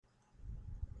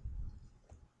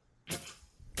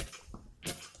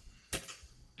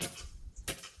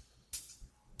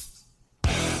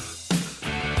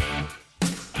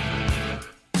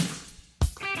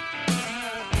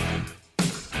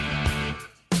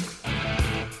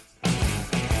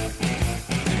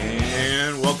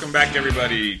Welcome back,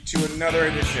 everybody, to another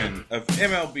edition of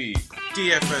MLB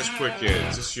DFS Quick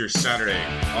Hits. This is your Saturday,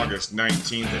 August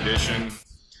 19th edition.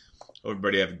 Hope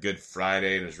everybody have a good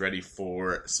Friday and is ready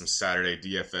for some Saturday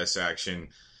DFS action.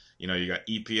 You know, you got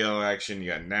EPL action, you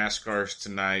got NASCARs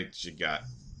tonight, you got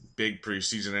big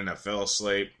preseason NFL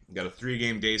slate, you got a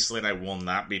 3-game day slate I will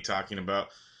not be talking about,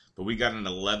 but we got an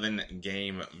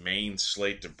 11-game main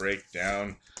slate to break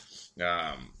down.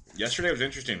 Yesterday was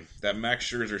interesting. That Max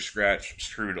Scherzer scratch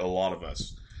screwed a lot of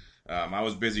us. I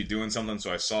was busy doing something,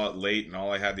 so I saw it late, and all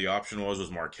I had the option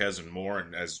was Marquez and Moore,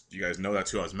 and as you guys know,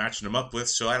 that's who I was matching them up with,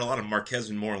 so I had a lot of Marquez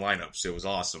and Moore lineups. It was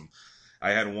awesome.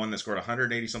 I had one that scored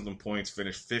 180-something points,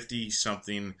 finished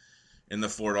 50-something in the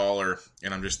 $4,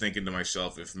 and I'm just thinking to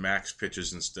myself, if Max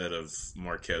pitches instead of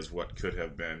Marquez, what could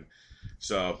have been?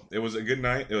 So it was a good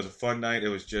night. It was a fun night. It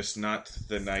was just not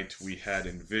the night we had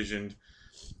envisioned.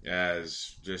 That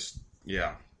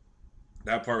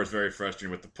part was very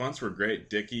frustrating. But the punts were great.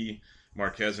 Dickey,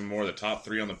 Marquez, and Moore, the top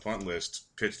three on the punt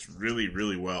list, pitched really,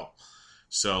 really well.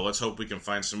 So let's hope we can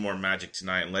find some more magic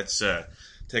tonight. And let's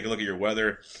take a look at your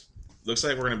weather. Looks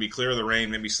like we're going to be clear of the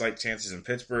rain, maybe slight chances in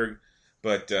Pittsburgh.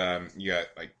 But you got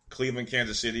like Cleveland,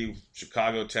 Kansas City,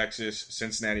 Chicago, Texas,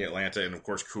 Cincinnati, Atlanta, and of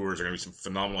course Coors are going to be some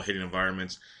phenomenal hitting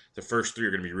environments. The first three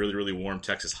are going to be really, really warm.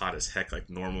 Texas hot as heck like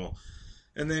normal.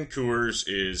 And then Coors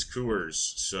is Coors,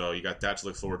 so you got that to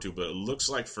look forward to. But it looks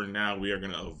like for now we are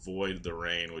going to avoid the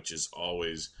rain, which is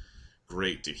always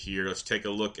great to hear. Let's take a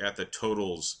look at the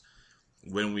totals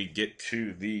when we get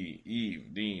to the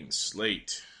evening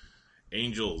slate.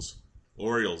 Angels,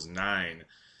 Orioles, 9.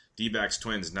 D-backs,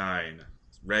 Twins, 9.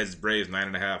 Reds, Braves,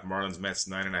 9.5. Marlins, Mets,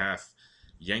 9.5.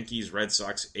 Yankees, Red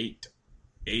Sox, 8.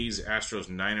 A's, Astros,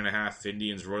 9.5.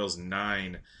 Indians, Royals,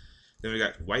 9. Then we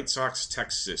got White Sox,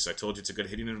 Texas. I told you it's a good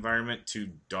hitting environment. 2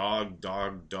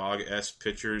 dog-S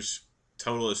pitchers.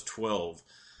 Total is 12.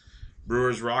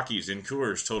 Brewers, Rockies in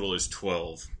Coors. Total is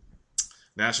 12.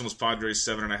 Nationals, Padres,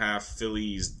 7.5.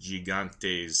 Phillies,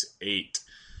 Gigantes, 8.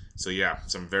 So yeah,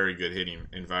 some very good hitting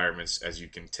environments, as you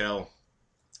can tell.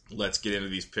 Let's get into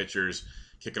these pitchers.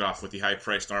 Kick it off with the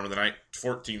high-priced arm of the night.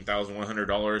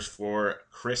 $14,100 for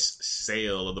Chris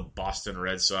Sale of the Boston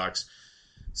Red Sox.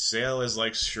 Sale is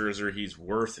like Scherzer. He's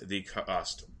worth the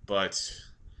cost, but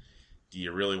do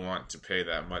you really want to pay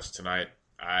that much tonight?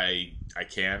 I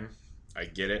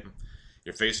get it.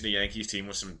 You're facing a Yankees team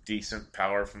with some decent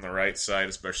power from the right side,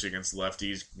 especially against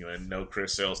lefties. You know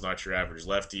Chris Sale's not your average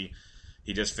lefty.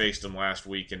 He just faced him last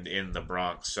weekend in the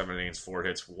Bronx. 7 innings, 4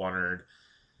 hits, 1 earned,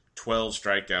 12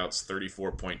 strikeouts,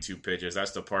 34.2 pitches.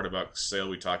 That's the part about Sale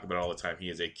we talk about all the time. He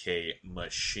is a K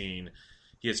machine.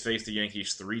 He has faced the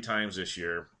Yankees 3 times this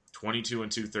year, 22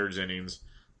 and 2/3 innings,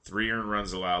 3 earned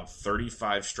runs allowed,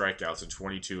 35 strikeouts, and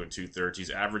 22 and 2/3.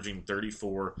 He's averaging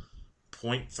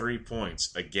 34.3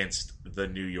 points against the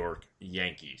New York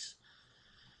Yankees.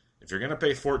 If you're going to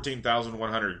pay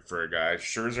 $14,100 for a guy,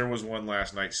 Scherzer was one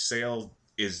last night. Sale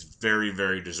is very,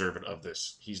 very deserving of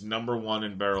this. He's number 1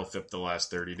 in barrel FIP the last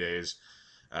 30 days.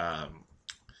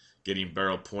 Getting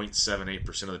barrel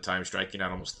 0.78% of the time, striking out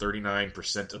almost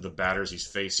 39% of the batters he's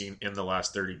facing in the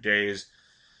last 30 days.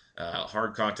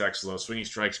 Hard contact, slow, swinging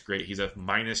strikes, great. He's a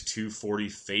 -240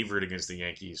 favorite against the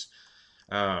Yankees.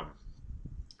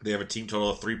 They have a team total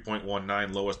of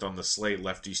 3.19, lowest on the slate.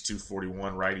 Lefties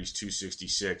 241, righties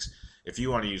 266. If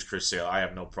you want to use Chris Sale, I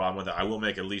have no problem with it. I will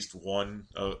make at least 1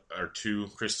 or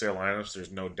 2 Chris Sale lineups. There's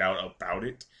no doubt about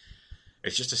it.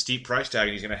 It's just a steep price tag,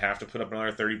 and he's going to have to put up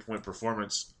another 30-point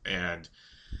performance, and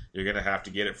you're going to have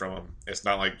to get it from him. It's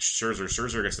not like Scherzer.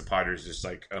 Scherzer against the Padres is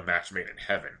like a match made in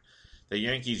heaven. The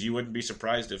Yankees, you wouldn't be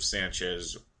surprised if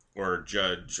Sanchez or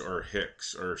Judge or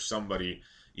Hicks or somebody,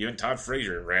 even Todd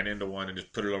Frazier, ran into one and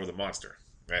just put it over the monster.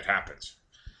 That happens.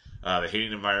 The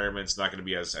hitting environment's not going to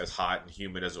be as hot and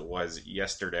humid as it was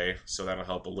yesterday, so that'll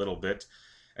help a little bit.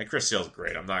 And Chris Sale's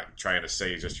great. I'm not trying to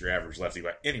say he's just your average lefty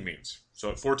by any means. So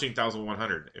at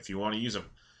 $14,100, if you want to use him,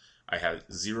 I have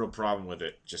zero problem with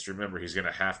it. Just remember, he's going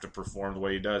to have to perform the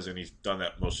way he does, and he's done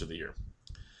that most of the year.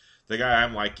 The guy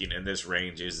I'm liking in this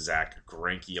range is Zach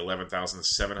Greinke,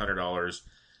 $11,700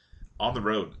 on the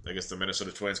road against the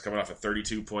Minnesota Twins, coming off a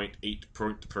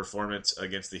 32.8-point performance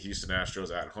against the Houston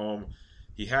Astros at home.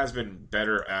 He has been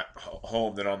better at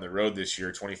home than on the road this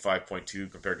year, 25.2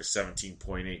 compared to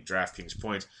 17.8 DraftKings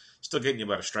points. Still getting you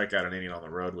about a strikeout an inning on the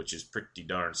road, which is pretty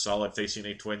darn solid facing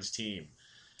a Twins team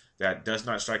that does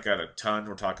not strike out a ton.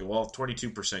 We're talking,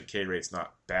 22% K rate's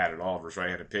not bad at all versus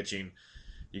right-handed pitching.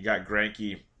 You got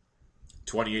Greinke,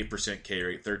 28% K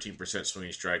rate, 13%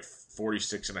 swinging strike,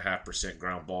 46.5%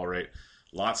 ground ball rate.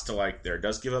 Lots to like there.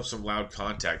 Does give up some loud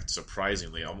contact,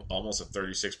 surprisingly. Almost a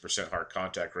 36% hard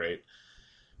contact rate.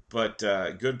 But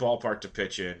good ballpark to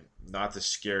pitch in. Not the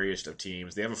scariest of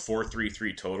teams. They have a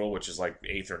 4.33 total, which is like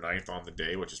 8th or ninth on the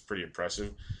day, which is pretty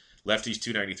impressive. Lefties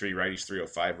 293, righties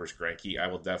 305 versus Greinke. I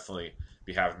will definitely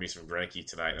be having me some Greinke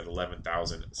tonight at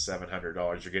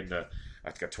 $11,700. You're getting a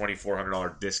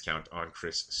 $2,400 discount on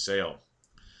Chris Sale.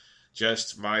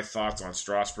 Just my thoughts on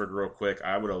Strasburg real quick.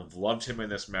 I would have loved him in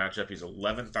this matchup. He's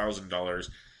 $11,000.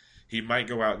 He might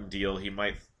go out and deal. He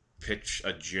might pitch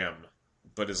a gem.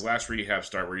 But his last rehab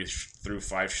start where he threw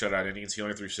 5 shutout innings, he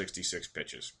only threw 66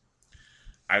 pitches.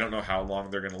 I don't know how long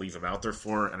they're going to leave him out there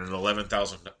for. And at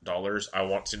 $11,000, I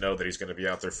want to know that he's going to be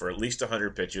out there for at least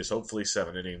 100 pitches, hopefully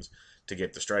 7 innings to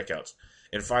get the strikeouts.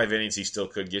 In 5 innings, he still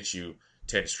could get you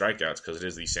 10 strikeouts because it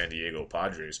is the San Diego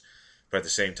Padres. But at the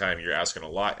same time, you're asking a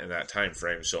lot in that time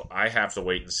frame. So I have to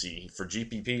wait and see. For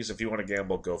GPPs, if you want to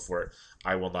gamble, go for it.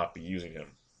 I will not be using him.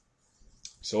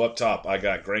 So up top, I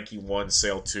got Greinke 1,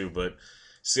 Sale 2, but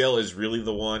Sale is really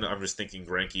the one. I'm just thinking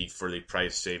Greinke for the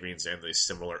price savings and the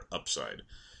similar upside.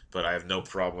 But I have no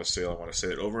problem with Sale. I want to say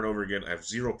it over and over again. I have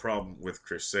zero problem with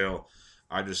Chris Sale.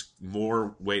 I'm just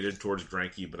more weighted towards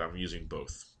Greinke, but I'm using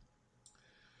both.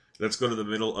 Let's go to the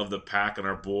middle of the pack on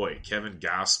our boy, Kevin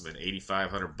Gausman,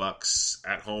 $8,500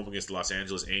 at home against the Los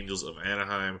Angeles Angels of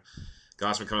Anaheim.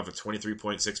 Gausman coming off a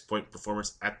 23.6 point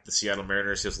performance at the Seattle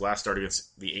Mariners. His last start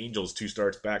against the Angels, 2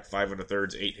 starts back, 5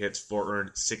 1/3, 8 hits, 4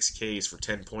 earned, 6 Ks for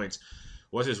 10 points.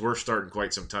 Was his worst start in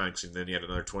quite some time, and then he had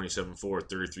another 27-4,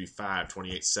 33-5,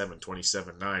 28-7,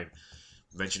 27-9.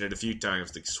 Mentioned it a few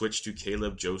times, the switch to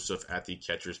Caleb Joseph at the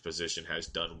catcher's position has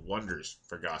done wonders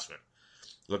for Gausman.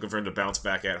 Looking for him to bounce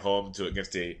back at home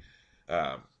against a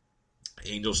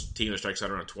Angels team that strikes out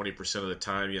around 20% of the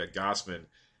time. Yeah, Gausman,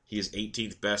 he is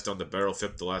 18th best on the barrel,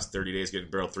 5th the last 30 days,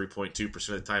 getting barrel 3.2%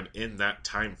 of the time in that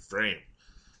time frame.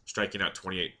 Striking out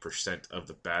 28% of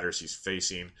the batters he's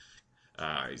facing.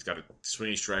 He's got a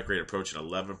swinging strike rate approaching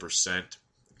 11%.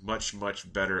 Much,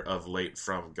 much better of late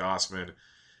from Gausman.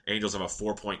 Angels have a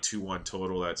 4.21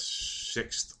 total. That's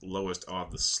 6th lowest on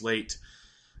the slate.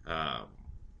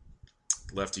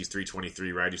 Lefties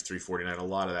 323, righties 349. A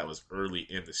lot of that was early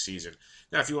in the season.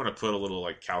 Now, if you want to put a little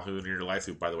like Calhoun in your life,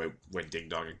 who, by the way, went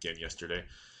ding-dong again yesterday,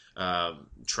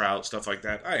 Trout, stuff like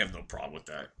that, I have no problem with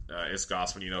that. It's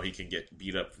Gausman. He can get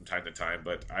beat up from time to time,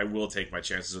 but I will take my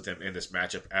chances with him in this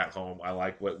matchup at home. I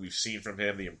like what we've seen from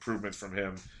him, the improvements from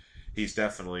him. He's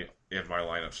definitely in my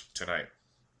lineups tonight.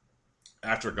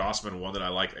 After Gausman, one that I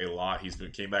like a lot,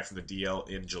 came back from the DL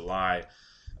in July.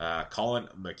 Colin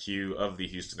McHugh of the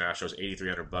Houston Astros,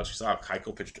 $8,300. We saw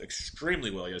Keuchel pitched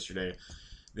extremely well yesterday.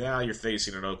 Now you're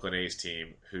facing an Oakland A's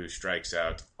team who strikes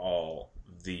out all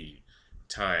the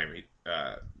time.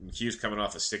 McHugh's coming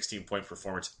off a 16-point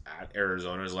performance at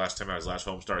Arizona. His last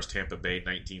home start is Tampa Bay,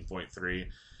 19.3.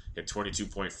 Hit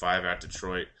 22.5 at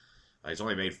Detroit. He's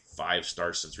only made 5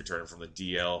 starts since returning from the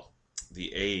DL.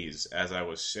 The A's, as I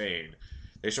was saying,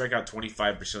 they strike out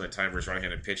 25% of the time versus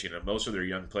right-handed pitching, and most of their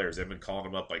young players, they've been calling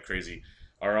them up like crazy,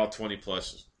 are all 20+%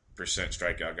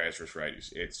 strikeout guys versus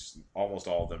righties. It's almost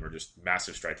all of them are just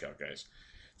massive strikeout guys.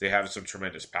 They have some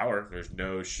tremendous power. There's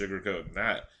no sugarcoating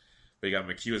that. But you got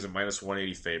McHugh as a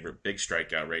 -180 favorite, big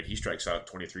strikeout rate. He strikes out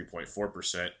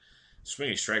 23.4%.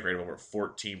 Swinging strike rate of over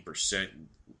 14%.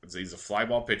 He's a fly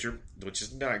ball pitcher, which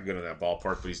is not good in that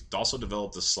ballpark, but he's also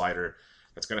developed a slider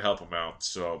that's going to help him out.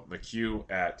 So McHugh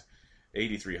at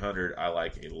 8,300, I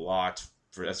like a lot,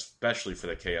 especially for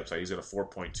the K upside. He's at a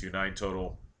 4.29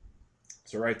 total.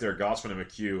 So right there, Gausman and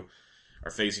McHugh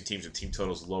are facing teams with team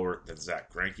totals lower than Zach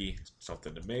Greinke.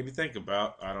 Something to maybe think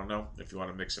about. I don't know if you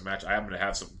want to mix and match. I happen to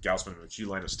have some Gausman and McHugh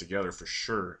lineups together for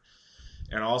sure.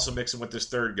 And I'll also mix him with this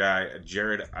third guy,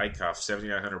 Jared Eichhoff,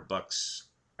 $7,900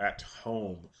 at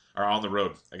home, or on the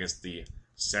road against the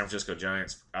San Francisco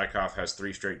Giants. Eichhoff has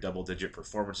 3 straight double-digit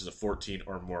performances of 14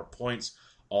 or more points,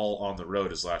 all on the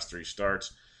road his last 3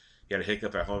 starts. He had a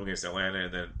hiccup at home against Atlanta,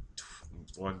 and then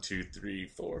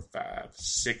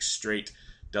 6 straight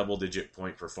double-digit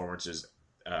point performances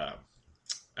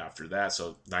after that.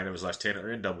 So 9 of his last 10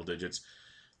 are in double digits.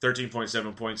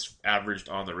 13.7 points averaged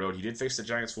on the road. He did face the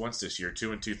Giants once this year.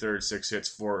 2 2/3, 6 hits,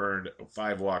 4 earned,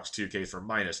 5 walks, 2 Ks for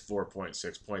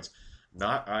 -4.6 points.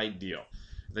 Not ideal.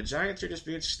 The Giants are just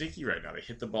being sneaky right now. They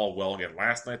hit the ball well again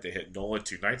last night. They hit Nola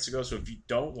 2 nights ago. So if you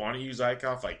don't want to use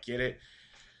Eichhoff, I get it.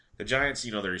 The Giants,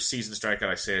 they're season strikeout.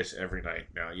 I say this every night.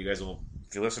 Now, you guys will,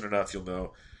 if you listen enough, you'll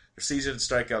know their season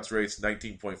strikeouts rate's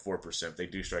 19.4%. They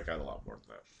do strike out a lot more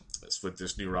than that. With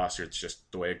this new roster, it's just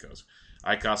the way it goes.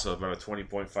 Eichhoff's about a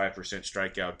 20.5%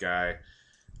 strikeout guy.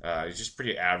 He's just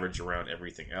pretty average around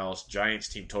everything else. Giants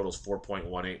team totals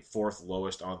 4.18, 4th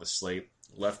lowest on the slate.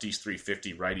 Lefties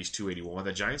 350, righties 281.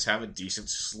 The Giants have a decent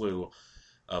slew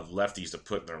of lefties to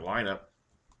put in their lineup.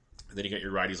 And then you got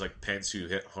your righties like Pence, who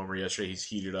hit homer yesterday. He's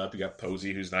heated up. You got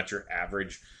Posey, who's not your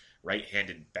average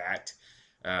right-handed bat.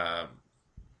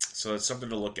 So it's something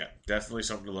to look at. Definitely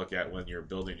something to look at when you're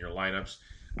building your lineups.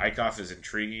 Eichhoff is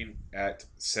intriguing at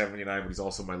 79, but he's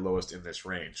also my lowest in this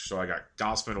range. So I got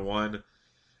Gausman 1,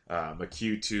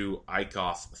 McHugh 2,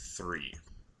 Eichhoff 3.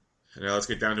 Now let's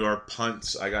get down to our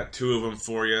punts. I got 2 of them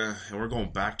for you, and we're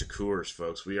going back to Coors,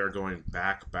 folks. We are going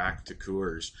back to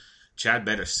Coors. Chad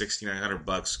Bettis,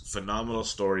 $6,900. Phenomenal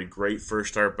story. Great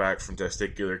first start back from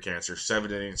testicular cancer.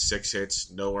 7 innings, 6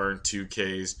 hits, no earned, 2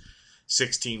 Ks,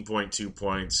 16.2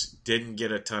 points. Didn't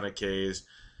get a ton of Ks.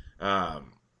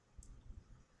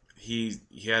 He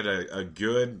had a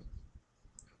good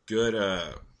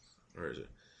where is it?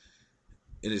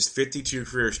 In his 52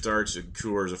 career starts at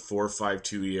Coors, a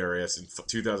 4.52 ERA in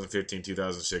 2015,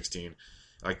 2016.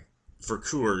 Like, for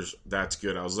Coors, that's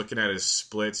good. I was looking at his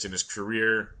splits in his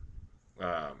career.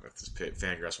 If this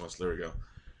Fangraphs wants, there we go.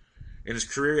 In his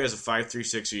career, he has a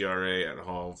 5.36 ERA at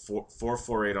home,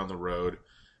 4.48 on the road.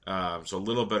 So a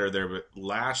little better there. But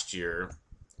last year,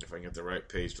 if I can get the right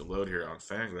page to load here on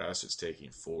Fangraphs, it's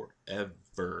taking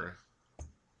forever.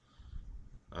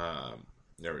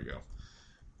 There we go.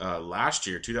 Last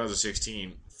year,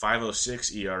 2016,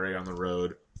 5.06 ERA on the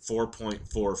road,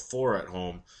 4.44 at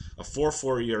home. A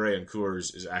 4.4 ERA in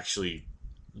Coors is actually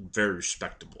very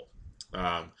respectable.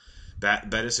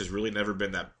 Bettis has really never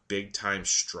been that big-time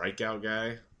strikeout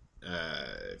guy,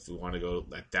 if we want to go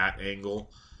at that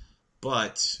angle.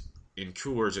 But in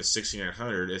Coors at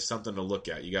 6,900, it's something to look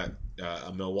at. You got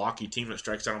a Milwaukee team that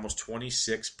strikes out almost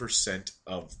 26%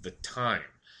 of the time.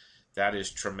 That is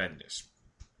tremendous.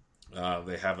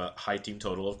 They have a high team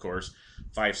total, of course,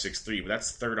 563, but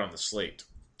that's third on the slate.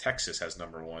 Texas has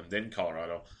number 1, then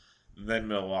Colorado, then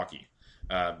Milwaukee.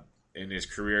 In his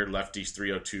career, lefties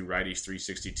 302, righties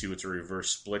 362. It's a reverse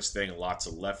splits thing. Lots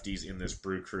of lefties in this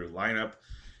Brew Crew lineup.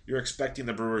 You're expecting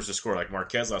the Brewers to score. Like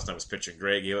Marquez last night was pitching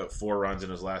great. Gave up 4 runs in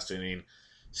his last inning.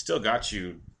 Still got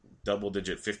you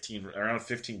double-digit 15, around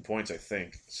 15 points, I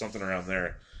think. Something around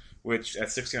there. Which, at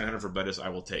 6,900 for Bettis, I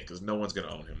will take, because no one's going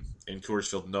to own him. In Coors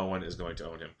Field, no one is going to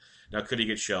own him. Now, could he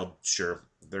get shelled? Sure.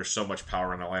 There's so much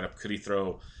power in the lineup. Could he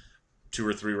throw 2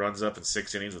 or 3 runs up in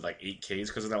 6 innings with like 8 Ks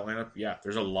because of that lineup? Yeah,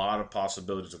 there's a lot of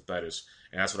possibilities with Bettis,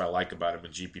 and that's what I like about him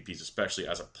in GPPs, especially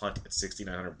as a punt at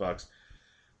 $6,900.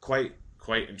 Quite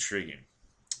intriguing.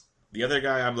 The other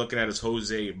guy I'm looking at is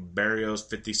Jose Berrios,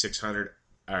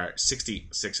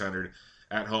 6,600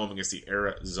 at home against the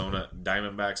Arizona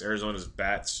Diamondbacks. Arizona's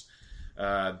bats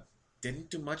didn't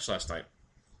do much last night.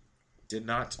 Did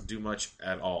not do much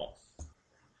at all.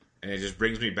 And it just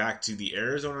brings me back to the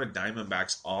Arizona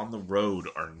Diamondbacks on the road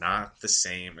are not the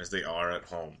same as they are at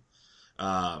home.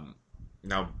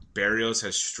 Now, Berrios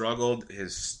has struggled.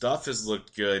 His stuff has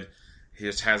looked good. He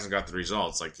just hasn't got the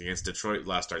results. Like against Detroit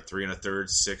last start, 3 1/3,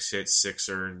 6 hits, 6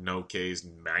 earned, no Ks,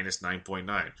 minus 9.9.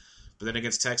 But then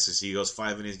against Texas, he goes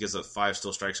 5 innings, gives up 5,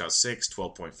 still strikes out 6,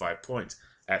 12.5 points.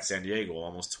 At San Diego,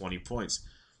 almost 20 points.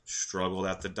 Struggled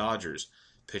at the Dodgers.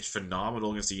 Pitched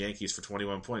phenomenal against the Yankees for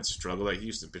 21 points. Struggled at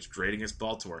Houston. Pitched great against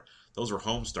Baltimore. Those were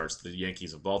home starts to the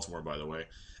Yankees of Baltimore, by the way.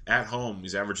 At home,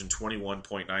 he's averaging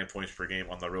 21.9 points per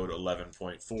game. On the road,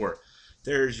 11.4.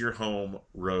 There's your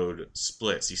home-road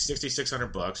splits. He's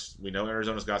 $6,600. We know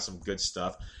Arizona's got some good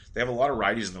stuff. They have a lot of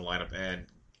righties in the lineup, and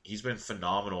he's been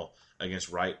phenomenal against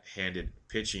right-handed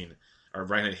pitching or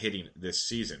right-handed hitting this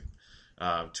season.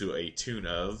 To a tune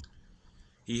of,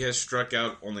 he has struck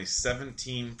out only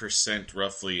 17%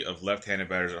 roughly of left-handed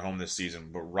batters at home this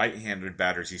season, but right-handed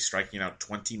batters he's striking out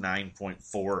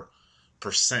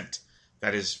 29.4%.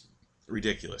 That is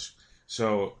ridiculous.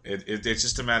 So it's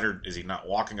just a matter, is he not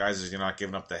walking guys? Is he not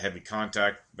giving up the heavy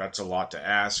contact? That's a lot to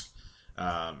ask.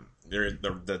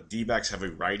 The D-backs have a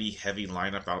righty-heavy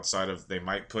lineup outside of, they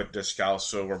might put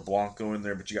Descalso or Blanco in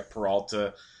there, but you got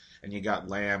Peralta and you got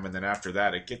Lamb, and then after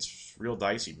that, it gets real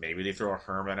dicey. Maybe they throw a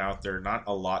Herman out there. Not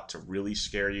a lot to really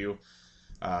scare you.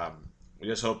 We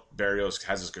just hope Berrios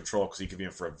has his control because he could be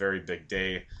in for a very big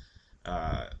day.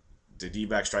 The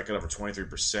D-backs strike out over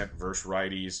 23% versus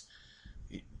righties.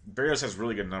 Berrios has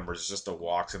really good numbers. It's just the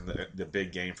walks and the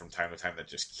big game from time to time that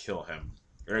just kill him.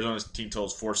 Arizona's team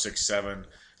totals 467,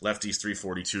 lefties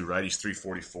 342, righties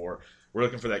 344. We're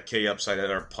looking for that K upside at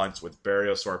our punts with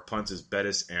Berrios. So our punts is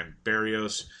Bettis and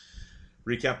Berrios.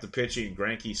 Recap the pitching: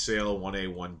 Greinke, Sale, 1A,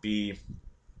 1B.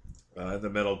 In the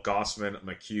middle, Gausman,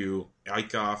 McHugh,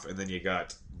 Eichhoff, and then you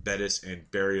got Bettis and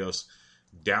Berrios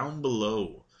down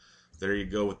below. There you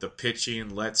go with the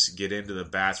pitching. Let's get into the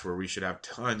bats where we should have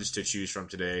tons to choose from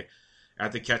today.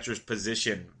 At the catcher's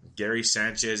position, Gary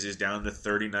Sanchez is down to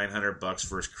 $3,900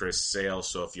 versus Chris Sale.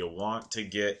 So if you want to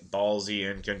get ballsy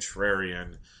and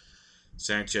contrarian,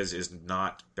 Sanchez is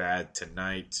not bad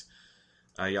tonight.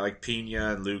 You like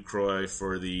Pena and Lucroy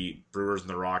for the Brewers and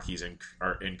the Rockies in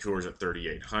Coors at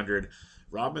 3,800.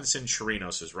 Robinson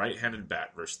Chirinos is right-handed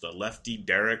bat versus the lefty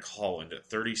Derek Holland at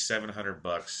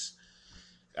 $3,700.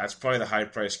 That's probably the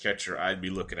high-priced catcher I'd be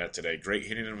looking at today. Great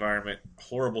hitting environment,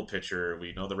 horrible pitcher.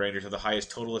 We know the Rangers have the highest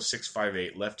total of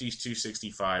 658, lefties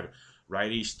 265,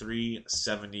 righties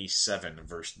 377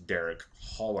 versus Derek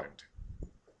Holland.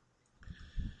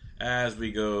 As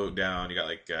we go down, you got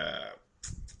like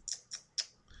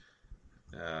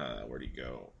where'd he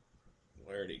go?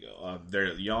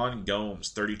 There, Yan Gomes,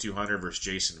 3,200 versus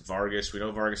Jason Vargas. We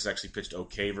know Vargas has actually pitched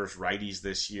okay versus righties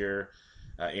this year.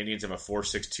 Indians have a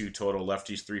 4.62 total.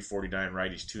 Lefties 349,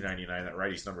 righties 299. That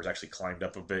righties number has actually climbed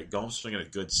up a bit. Gomes swinging a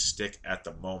good stick at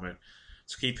the moment,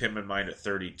 so keep him in mind at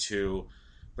 32.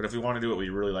 But if we want to do what we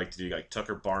really like to do, like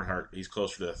Tucker Barnhart, he's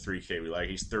closer to the 3K we like.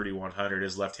 He's 3,100.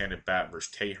 His left-handed bat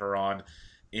versus Teheran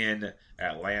in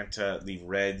Atlanta. The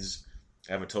Reds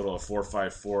have a total of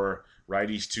 454.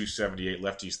 Righties 278,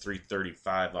 lefties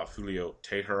 335 off Julio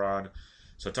Teheran.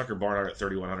 So Tucker Barnhart at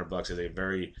 $3,100 is a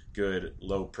very good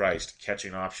low-priced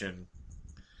catching option.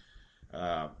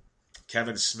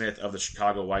 Kevin Smith of the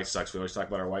Chicago White Sox. We always talk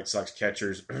about our White Sox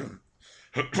catchers.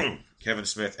 Kevin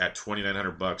Smith at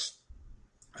 $2,900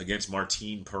 against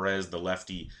Martin Perez, the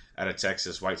lefty out of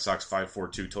Texas. White Sox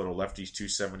 542 total, lefties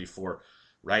 274.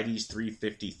 Righties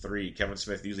 353. Kevin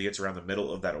Smith usually hits around the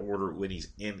middle of that order when he's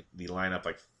in the lineup,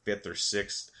 like 5th or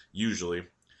 6th, usually.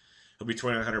 He'll be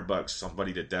 $2,900.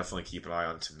 Somebody to definitely keep an eye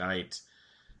on tonight.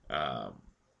 Like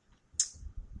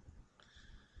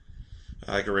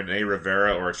a Rene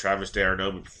Rivera or a Travis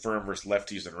d'Arnaud, firm versus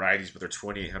lefties and righties, but they're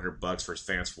 $2,800 versus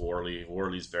Vance Worley.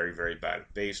 Worley's very, very bad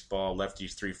at baseball.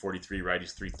 Lefties 343,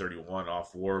 righties 331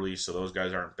 off Worley, so those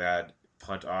guys aren't bad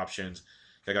punt options.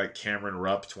 I got Cameron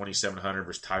Rupp, $2,700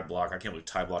 versus Ty Block. I can't believe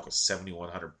Ty Block was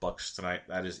 $7,100 tonight.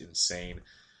 That is insane.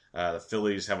 The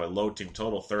Phillies have a low team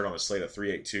total, third on the slate at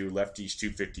 382. Lefties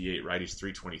 258, righties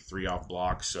 323 off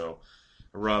Block. So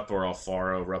Rupp or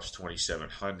Alfaro, Rupp's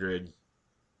 2,700.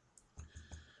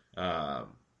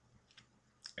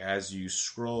 As you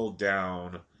scroll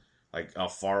down, like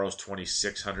Alfaro's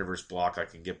 2,600 versus Block, I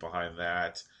can get behind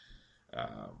that.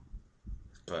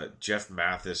 But Jeff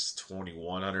Mathis,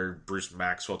 2,100. Bruce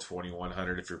Maxwell,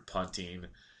 2,100 if you're punting.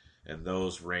 And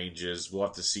those ranges, we'll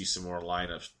have to see some more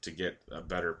lineups to get a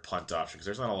better punt option. Because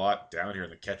there's not a lot down here in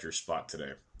the catcher spot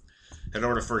today. Head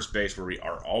over to first base where we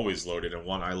are always loaded. And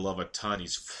one I love a ton.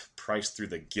 He's priced through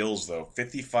the gills, though.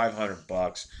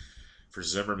 $5,500 for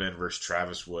Zimmerman versus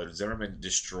Travis Wood. Zimmerman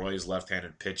destroys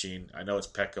left-handed pitching. I know it's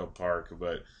Petco Park,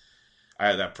 but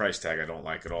that price tag I don't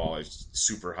like at all. It's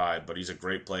super high, but he's a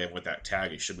great play, and with that tag,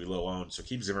 he should be low owned. So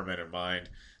keep Zimmerman in mind.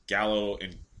 Gallo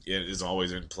is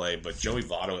always in play, but Joey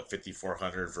Votto at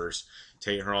 $5,400 versus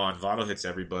Teheran. Votto hits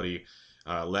everybody.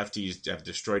 Lefties have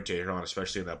destroyed Teheran,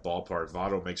 especially in that ballpark.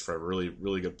 Votto makes for a really,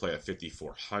 really good play at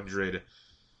 $5,400.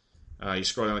 You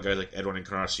scroll down to guys like Edwin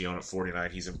Encarnacion at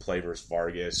 $49. He's in play versus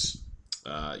Vargas.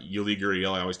 Yuli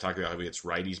Gurriel, I always talk about how he hits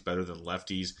righties better than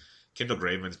lefties. Kendall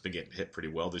Graveman's been getting hit pretty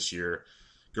well this year.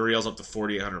 Gurriel's up to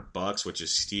 $4,800, which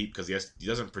is steep because he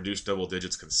doesn't produce double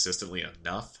digits consistently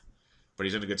enough. But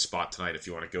he's in a good spot tonight if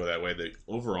you want to go that way.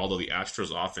 Overall, though, the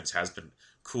Astros offense has been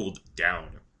cooled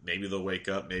down. Maybe they'll wake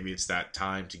up. Maybe it's that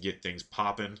time to get things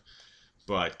popping.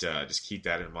 But just keep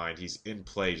that in mind. He's in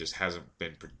play, just hasn't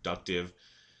been productive.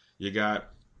 You got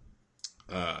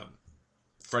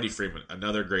Freddie Freeman,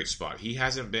 another great spot. He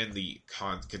hasn't been the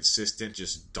consistent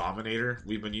just dominator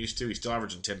we've been used to. He's still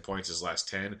averaging 10 points his last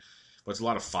 10, but it's a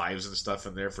lot of fives and stuff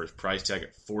in there for his price tag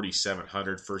at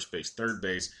 $4,700, first base, third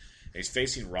base. And he's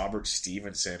facing Robert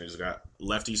Stevenson, who's got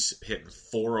lefties hitting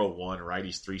 401,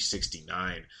 righties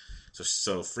 369.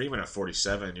 So Freeman at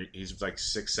 47, he's like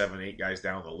 6, 7, 8 guys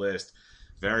down the list.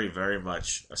 Very, very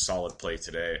much a solid play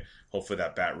today. Hopefully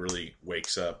that bat really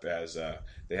wakes up as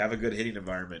they have a good hitting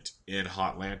environment in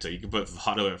Hotlanta. You can put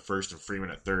Votto at first and Freeman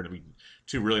at third. I mean,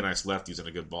 two really nice lefties in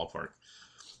a good ballpark.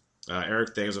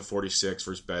 Eric Thames at 46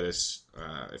 versus Bettis.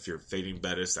 If you're fading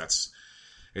Bettis,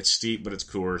 it's steep, but it's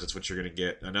Coors. That's what you're going to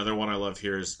get. Another one I love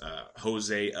here is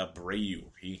Jose Abreu.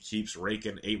 He keeps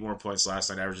raking 8 more points last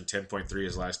night, averaging 10.3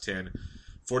 his last 10.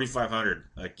 4,500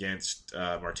 against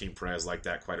Martin Perez, like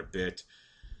that quite a bit.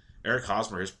 Eric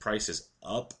Hosmer, his price is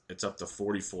up. It's up to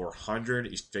 $4,400.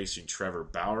 He's facing Trevor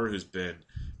Bauer, who's been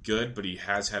good, but he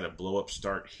has had a blow-up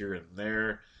start here and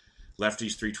there.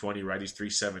 Lefties 320, righties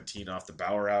 317 off the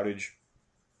Bauer outage.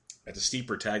 It's a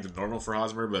steeper tag than normal for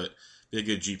Hosmer, but be a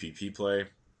good GPP play.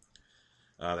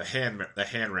 The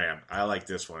hand ram. I like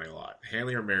this one a lot.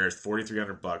 Hanley Ramirez,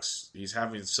 $4,300. He's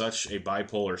having such a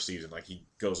bipolar season. Like he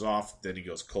goes off, then he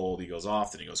goes cold. He goes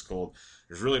off, then he goes cold.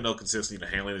 There's really no consistency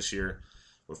to Hanley this year.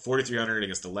 With 4,300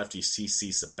 against the lefty CC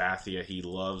Sabathia, he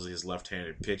loves his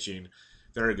left-handed pitching.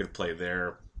 Very good play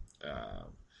there.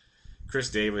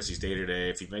 Chris Davis, he's day to day.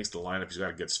 If he makes the lineup, he's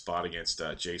got a good spot against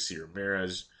JC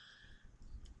Ramirez.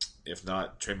 If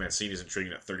not, Trey Mancini is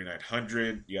intriguing at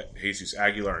 3,900. You got Jesus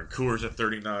Aguilar and Coors at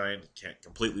 39. Can't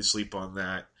completely sleep on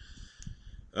that.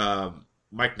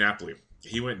 Mike Napoli.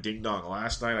 He went ding-dong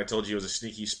last night. I told you it was a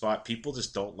sneaky spot. People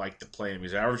just don't like to play him.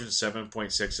 He's averaging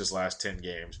 7.6 his last 10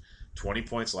 games. 20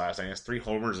 points last night. He has 3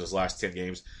 homers his last 10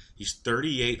 games. He's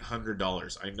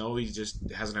 $3,800. I know he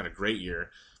just hasn't had a great year,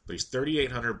 but he's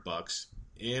 $3,800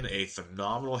 in a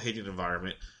phenomenal hitting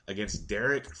environment against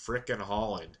Derek frickin'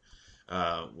 Holland.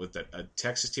 With a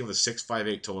Texas team with a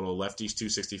 6.58 total, lefties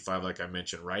 265, like I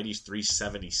mentioned, righties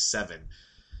 377.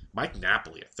 Mike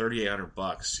Napoli at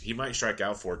 $3,800. He might strike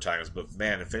out 4 times, but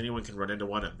man, if anyone can run into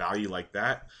one at value like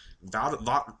that,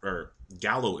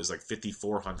 Gallo is like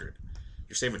 $5,400.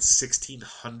 You're saving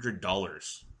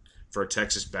 $1,600 for a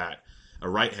Texas bat, a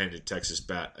right-handed Texas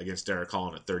bat against Derek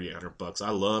Holland at $3,800.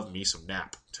 I love me some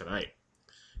Nap tonight.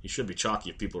 He should be chalky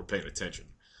if people are paying attention.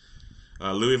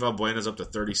 Louis Valbuena's up to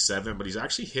 37, but he's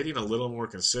actually hitting a little more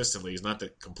consistently. He's not the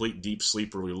complete deep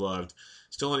sleeper we loved.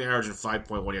 Still only averaging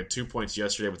 5.1. He had 2 points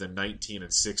yesterday with a 19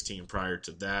 and 16 prior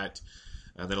to that.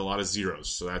 And then a lot of zeros.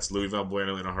 So that's Louis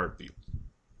Valbuena in a heartbeat.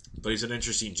 But he's an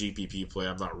interesting GPP play.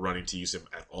 I'm not running to use him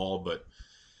at all, but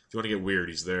if you want to get weird,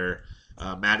 he's there.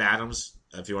 Matt Adams,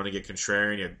 if you want to get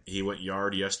contrarian, he went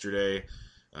yard yesterday.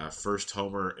 First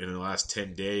homer in the last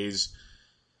 10 days.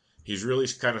 He's really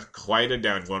kind of quieted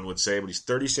down, one would say, but he's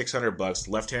 $3,600.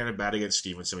 Left-handed bat against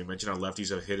Stevenson. We mentioned how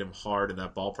lefties have hit him hard, and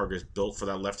that ballpark is built for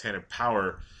that left-handed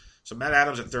power. So Matt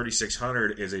Adams at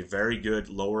 $3,600 is a very good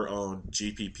lower-owned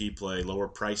GPP play,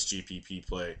 lower-price GPP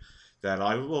play that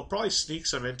I will probably sneak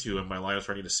some into in my lineups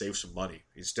where I need to save some money.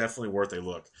 He's definitely worth a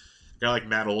look. A guy like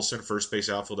Matt Olson, first base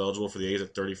outfield eligible for the A's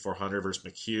at $3,400 versus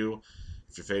McHugh.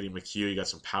 If you're fading McHugh, you got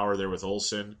some power there with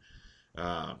Olson.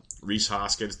 Rhys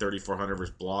Hoskins, $3,400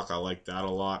 versus Block. I like that a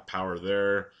lot. Power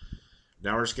there.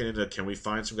 Now we're just getting into, can we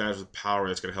find some guys with power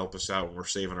that's going to help us out when we're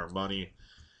saving our money?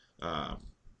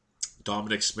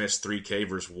 Dominic Smith's $3K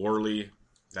versus Worley.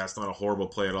 That's not a horrible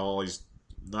play at all. He's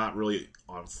not really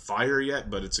on fire yet,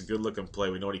 but it's a good-looking play.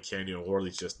 We know what he can do, and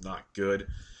Worley's just not good.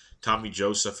 Tommy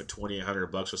Joseph at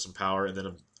 $2,800 with some power. And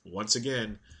then, once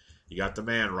again, you got the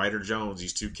man, Ryder Jones.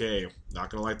 He's 2K. Not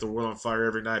going to light the world on fire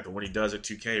every night, but when he does at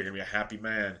 2K, you're going to be a happy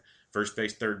man. First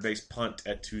base, third base, punt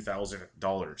at $2,000.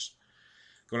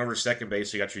 Going over to second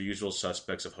base, you got your usual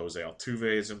suspects of Jose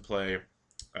Altuve is in play.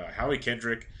 Howie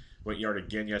Kendrick went yard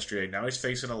again yesterday. Now he's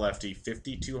facing a lefty.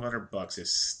 $5,200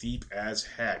 is steep as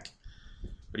heck,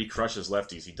 but he crushes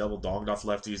lefties. He double-donged off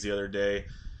lefties the other day.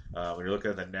 When you're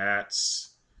looking at the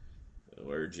Nats,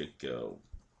 where'd you go?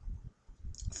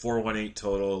 418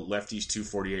 total, lefties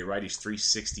 248, righties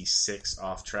 366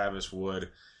 off Travis Wood.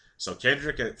 So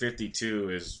Kendrick at 52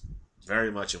 is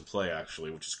very much in play,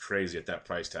 actually, which is crazy at that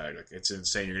price tag. Like, it's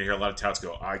insane. You're going to hear a lot of touts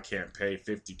go, I can't pay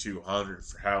 $5,200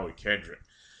 for Howie Kendrick.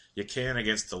 You can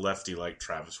against the lefty like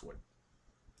Travis Wood.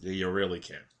 You really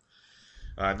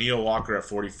can. Neil Walker at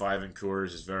 45 in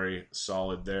Coors is very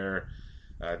solid there.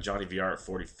 Johnny VR at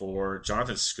 44.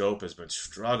 Jonathan Scope has been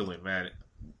struggling, man.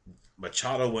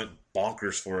 Machado went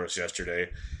bonkers for us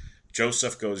yesterday.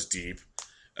 Joseph goes deep.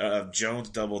 Jones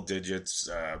double digits.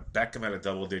 Beckham had a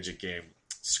double-digit game.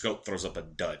 Scope throws up a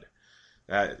dud.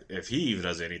 If he even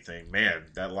does anything, man,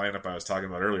 that lineup I was talking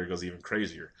about earlier goes even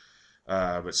crazier.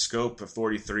 But Scope at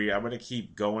 43, I'm going to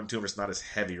keep going to him. It's not as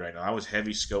heavy right now. I was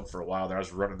heavy Scope for a while there. I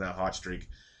was running that hot streak.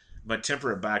 But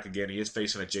temper it back again. He is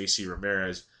facing a JC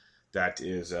Ramirez that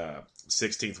is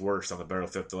 16th worst on the barrel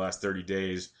fifth the last 30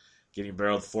 days. Getting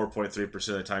barreled 4.3%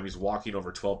 of the time. He's walking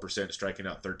over 12%, striking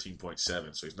out 13.7%.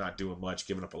 So he's not doing much,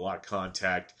 giving up a lot of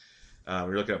contact.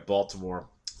 We're looking at Baltimore,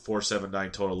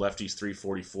 479 total. Lefties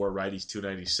 344, righties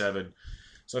 297.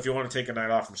 So if you want to take a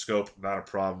night off from Scope, not a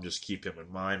problem. Just keep him in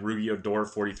mind. Rubio Odor,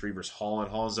 43 versus Holland.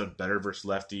 Holland's done better versus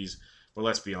lefties. But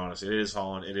let's be honest, it is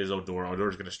Holland, it is Odor.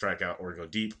 Odor's going to strike out or go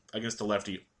deep against the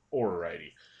lefty or a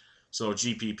righty. So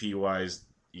GPP-wise,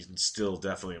 he's still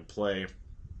definitely in play.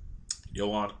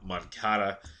 Yoan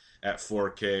Moncada at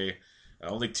 4K.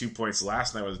 Only 2 points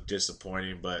last night was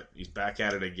disappointing, but he's back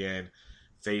at it again,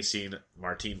 facing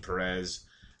Martin Perez.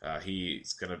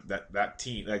 He's gonna that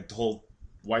team, that whole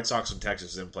White Sox and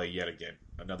Texas is in play yet again.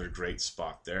 Another great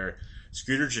spot there.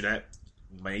 Scooter Gennett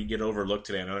may get overlooked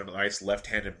today. Another nice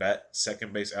left-handed bat,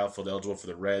 second base outfield eligible for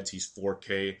the Reds. He's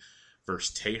 4K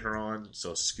versus Teheran,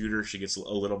 so Scooter, she gets a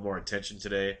little more attention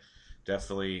today.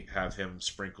 Definitely have him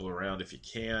sprinkle around if you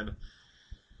can.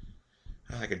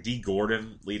 Like a D.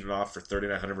 Gordon leading off for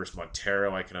 3,900 versus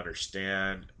Montero, I can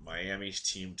understand. Miami's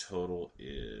team total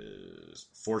is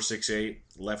 468.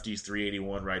 Lefties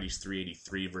 381, righties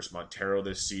 383 versus Montero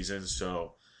this season.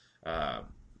 So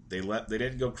they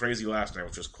didn't go crazy last night,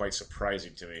 which was quite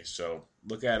surprising to me. So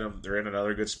look at them; they're in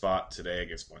another good spot today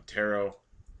against Montero.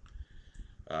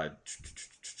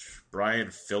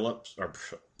 Brandon Phillips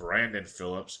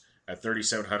at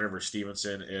 3,700 versus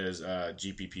Stevenson is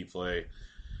GPP play.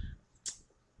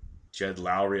 Jed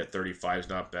Lowry at 35 is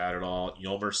not bad at all.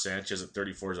 Yolmer Sanchez at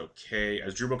 34 is okay.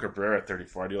 As Drupal Cabrera at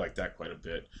 34, I do like that quite a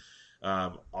bit.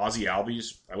 Ozzy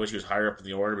Albies, I wish he was higher up in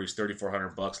the order, but he's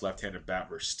 $3,400 left-handed bat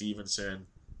versus Stevenson.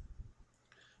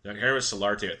 Young Harris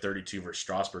Solarte at 32 versus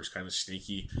Strasburg is kind of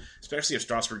sneaky, especially if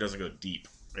Strasburg doesn't go deep.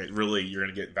 You're going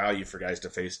to get value for guys to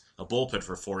face a bullpen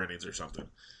for 4 innings or something.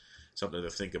 Something to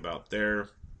think about there.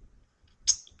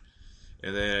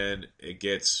 And then it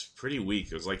gets pretty weak.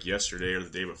 It was like yesterday or the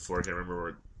day before. I can't remember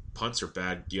where punts are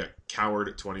bad. You got Coward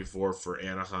at 24 for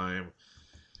Anaheim.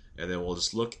 And then we'll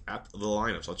just look at the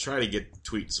lineups. I'll try to get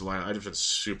tweets and lineups. I've just been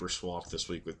super swamped this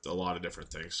week with a lot of different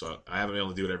things. So I haven't been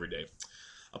able to do it every day.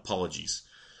 Apologies.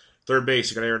 Third base,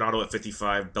 you got Arenado at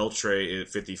 55. Beltre at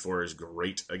 54 is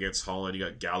great against Holland. You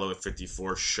got Gallo at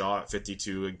 54. Shaw at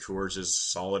 52. And Coors is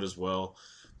solid as well.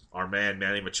 Our man,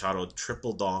 Manny Machado,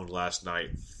 triple-donged last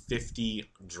night.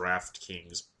 50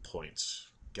 DraftKings points.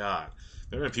 God.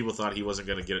 Remember people thought he wasn't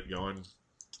going to get it going?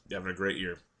 Having a great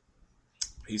year.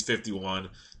 He's 51.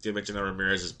 Did mention that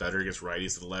Ramirez is better against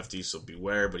righties than lefties, so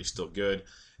beware, but he's still good.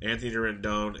 Anthony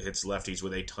Rendon hits lefties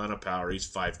with a ton of power. He's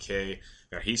 5K.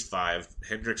 Now he's 5.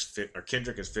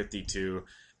 Kendrick is 52,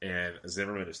 and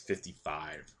Zimmerman is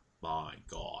 55. My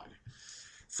God.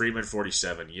 Freeman,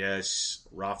 47. Yes.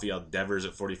 Rafael Devers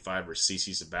at 45 versus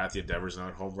CC Sabathia. Devers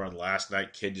on home run last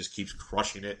night. Kid just keeps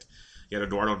crushing it. You had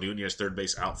Eduardo Nunez, third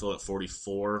base outfield at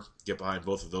 44. Get behind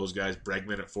both of those guys.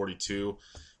 Bregman at 42.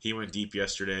 He went deep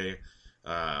yesterday,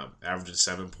 averaging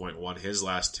 7.1. His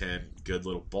last 10. Good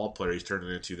little ball player he's turning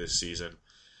into this season.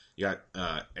 You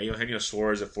got Eugenio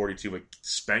Suarez at 42, but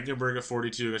Spangenberg at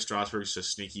 42 against Strasburg. It's a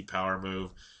sneaky power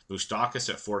move. Moustakas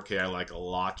at 4K I like a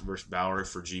lot versus Bauer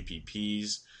for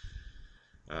GPPs.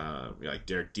 You like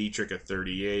Derek Dietrich at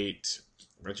 38.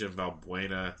 Mentioned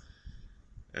Valbuena.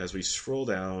 As we scroll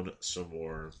down some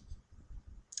more,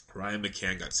 Ryan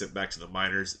McCann got sent back to the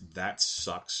minors. That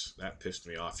sucks. That pissed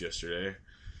me off yesterday.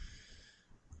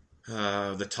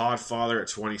 The Todd Father at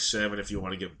 27 if you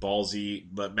want to get ballsy.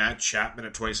 But Matt Chapman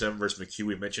at 27 versus McHugh.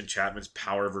 We mentioned Chapman's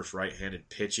power versus right-handed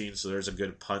pitching, so there's a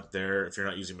good punt there if you're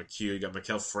not using McHugh. You got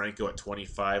Maikel Franco at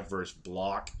 25 versus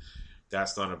Block.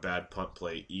 That's not a bad punt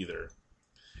play either.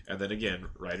 And then again,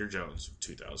 Ryder Jones,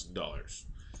 $2,000.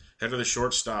 Head to the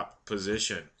shortstop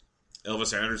position.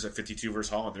 Elvis Andrus at 52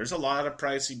 versus Holland. There's a lot of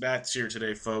pricey bats here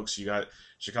today, folks. You got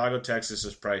Chicago, Texas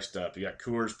is priced up. You got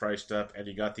Coors priced up, and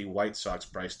you got the White Sox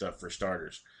priced up for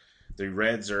starters. The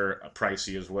Reds are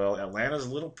pricey as well. Atlanta's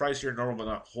a little pricier than normal,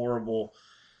 but not horrible.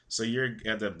 So you're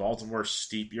at the Baltimore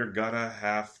steep. You're gonna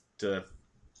have to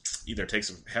either take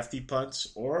some hefty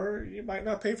punts, or you might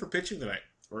not pay for pitching tonight.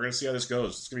 We're gonna see how this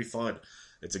goes. It's gonna be fun.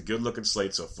 It's a good-looking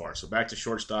slate so far. So back to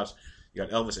shortstops. You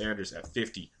got Elvis Andrus at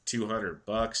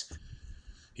 $5,200.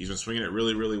 He's been swinging it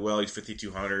really, really well. He's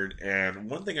 5,200. And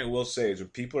one thing I will say is when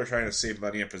people are trying to save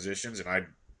money in positions, and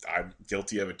I'm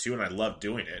guilty of it too, and I love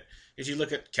doing it, is you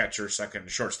look at catcher, second,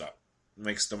 and shortstop. It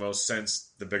makes the most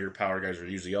sense. The bigger power guys are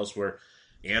usually elsewhere.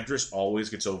 Andrus always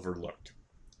gets overlooked.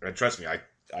 And trust me,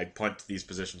 I punt these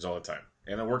positions all the time.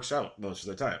 And it works out most of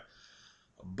the time.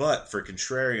 But for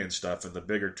contrarian stuff in the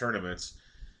bigger tournaments,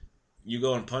 you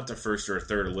go and punt a first or a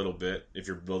third a little bit if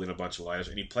you're building a bunch of lineups,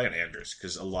 and you play an Andrus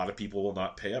because a lot of people will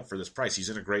not pay up for this price. He's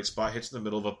in a great spot, hits in the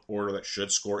middle of an order that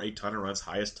should score a ton of runs,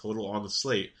 highest total on the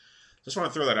slate. Just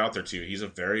want to throw that out there too. He's a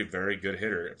very, very good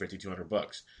hitter at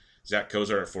 $5,200. Zach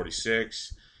Kozar at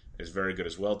 46 is very good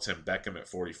as well. Tim Beckham at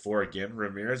 44. Again,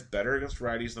 Ramirez better against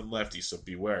righties than lefties, so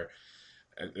beware.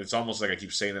 It's almost like I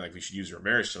keep saying that like we should use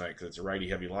Ramirez tonight because it's a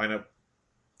righty-heavy lineup.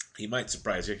 He might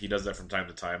surprise you. He does that from time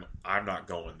to time. I'm not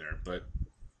going there, but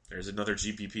there's another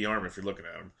GPP arm if you're looking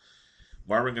at him.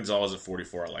 Marvin Gonzalez at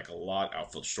 44, I like a lot.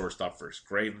 Outfield shortstop versus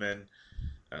Graveman.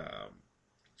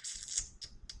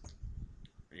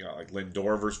 You got like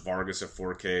Lindor versus Vargas at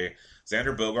 4K.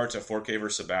 Xander Bogaerts at 4K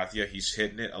versus Sabathia. He's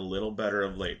hitting it a little better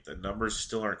of late. The numbers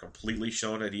still aren't completely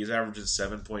showing it. He's averaging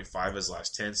 7.5 his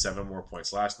last 10, 7 more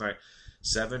points last night.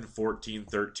 7, 14,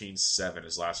 13, 7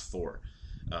 his last 4.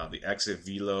 The exit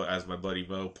velo, as my buddy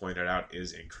Mo pointed out,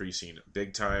 is increasing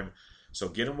big time. So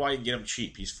get him while you can get him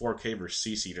cheap. He's 4K versus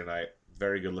CC tonight.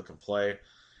 Very good looking play.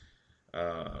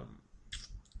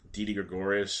 Didi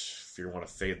Gregorius, if you want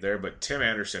to fade there. But Tim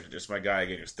Anderson, just my guy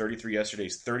again. He was 33 yesterday.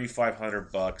 He's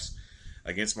 $3,500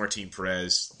 against Martin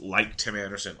Perez. Like Tim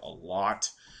Anderson a lot.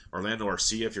 Orlando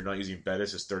Arcia, if you're not using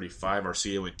Bettis, is 35.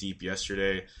 Arcia went deep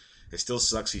yesterday. It still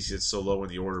sucks he sits so low in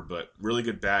the order, but really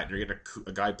good bat. And you're getting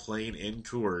a guy playing in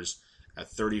Coors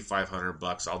at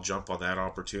 $3,500. I'll jump on that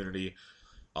opportunity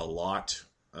a lot.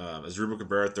 As Ruben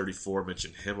Cabrera, 34,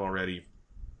 mentioned him already.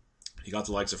 You got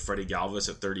the likes of Freddie Galvis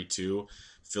at 32.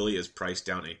 Philly is priced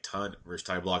down a ton versus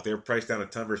Ty Block. They were priced down a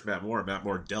ton versus Matt Moore. Matt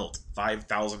Moore dealt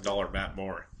 $5,000 Matt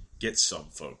Moore. Get some,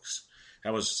 folks.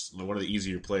 That was one of the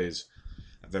easier plays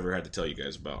I've ever had to tell you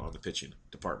guys about on the pitching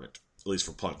department, at least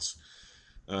for punts.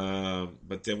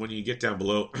 But then when you get down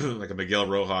below, like a Miguel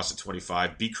Rojas at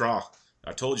 25, B. Craw,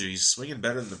 I told you, he's swinging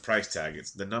better than the price tag.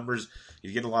 It's the numbers,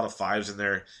 you get a lot of 5s in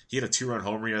there. He had a 2-run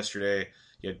homer yesterday.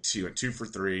 He had 2 for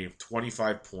 3,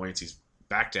 25 points. He's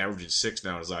back to averaging 6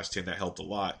 now in his last 10. That helped a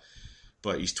lot.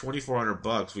 But he's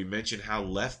 $2,400. We mentioned how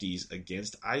lefties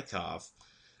against Eichhoff,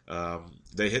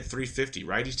 they hit 350.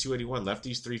 Righties 281,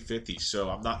 lefties 350. So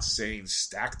I'm not saying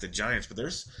stack the Giants, but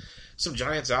there's some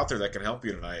Giants out there that can help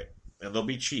you tonight. And they'll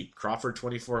be cheap. Crawford,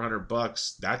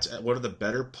 $2,400. That's one of the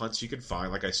better punts you can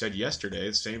find. Like I said yesterday,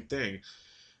 the same thing.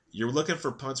 You're looking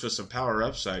for punts with some power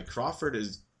upside. Crawford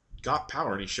has got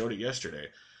power, and he showed it yesterday.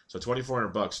 So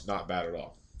 $2,400, not bad at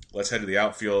all. Let's head to the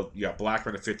outfield. You got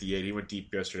Blackman at 58. He went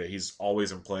deep yesterday. He's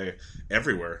always in play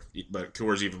everywhere, but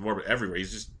Coors even more, but everywhere.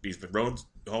 He's been road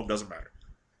home, doesn't matter.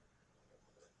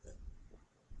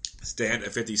 Stan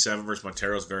at 57 versus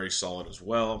Montero is very solid as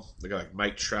well. They got like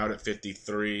Mike Trout at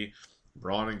 53.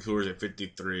 Braun and Coors at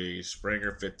 53.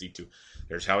 Springer 52.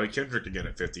 There's Howie Kendrick again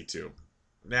at 52.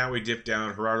 Now we dip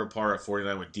down. Gerardo Parra at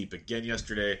 49 went deep again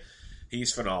yesterday.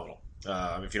 He's phenomenal.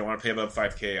 If you don't want to pay above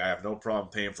 5K, I have no problem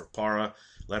paying for Parra.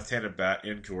 Left-handed bat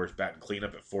in Coors, bat and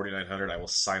cleanup at 4,900. I will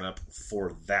sign up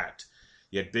for that.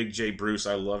 You had Big J Bruce.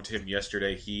 I loved him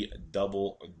yesterday. He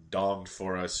double-donged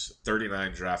for us.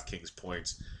 39 DraftKings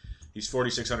points. He's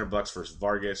 $4,600 versus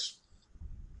Vargas.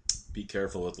 Be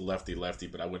careful with the lefty,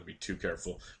 but I wouldn't be too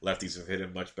careful. Lefties have hit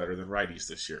him much better than righties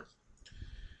this year.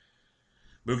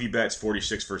 Mookie Betts,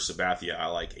 46 versus Sabathia. I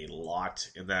like a lot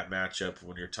in that matchup.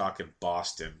 When you're talking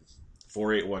Boston,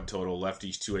 481 total.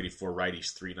 Lefties, 284.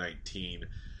 Righties, 319.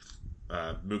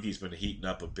 Mookie's been heating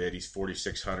up a bit. He's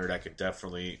 4,600. I could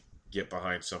definitely get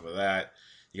behind some of that.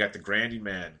 You got the Grandy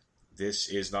Man. This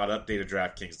is not updated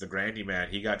DraftKings. The Grandy Man,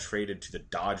 he got traded to the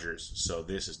Dodgers, so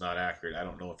this is not accurate. I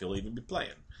don't know if he'll even be playing.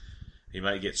 He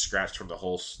might get scratched from the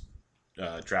whole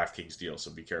DraftKings deal,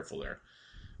 so be careful there.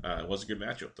 It was a good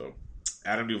matchup, though.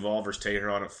 Adam Duvall versus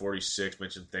Teheran at 46.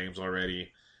 Mentioned Thames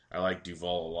already. I like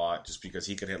Duvall a lot just because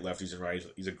he can hit lefties and righties.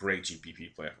 He's a great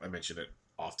GPP player. I mention it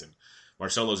often.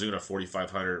 Marcell Ozuna,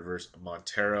 4,500 versus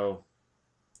Montero.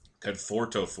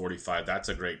 Conforto, 45. That's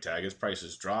a great tag. His price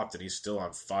has dropped, and he's still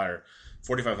on fire.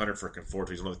 4,500 for Conforto.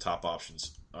 He's one of the top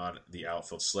options on the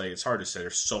outfield slate. It's hard to say.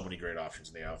 There's so many great options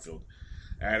in the outfield.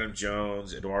 Adam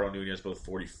Jones, Eduardo Nunez, both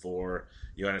 44.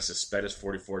 Yoenis Cespedes,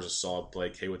 44 is a solid play.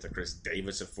 K with the Chris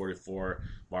Davis at 44.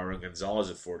 Marwin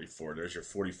Gonzalez at 44. There's your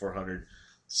 4,400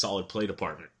 solid play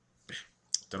department.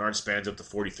 Denard Spans up to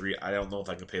 43. I don't know if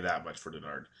I can pay that much for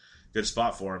Denard. Good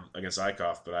spot for him against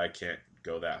Eichhoff, but I can't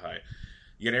go that high.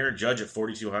 You get Aaron Judge at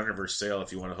 4,200 versus Sale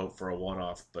if you want to hope for a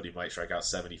one-off, but he might strike out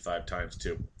 75 times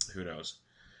too. Who knows?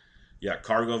 Yeah,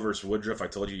 Cargo versus Woodruff. I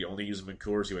told you only use him in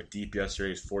Coors. He went deep yesterday.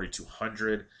 He's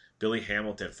 4,200. Billy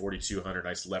Hamilton, 4,200.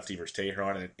 Nice lefty versus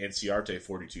Teheran. And Enciarte,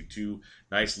 42-2.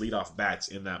 Nice leadoff bats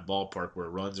in that ballpark where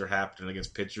runs are happening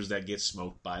against pitchers that get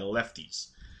smoked by lefties.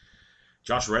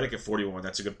 Josh Reddick at 41.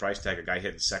 That's a good price tag. A guy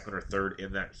hitting second or third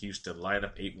in that Houston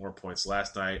lineup. 8 more points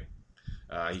last night.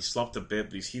 He slumped a bit,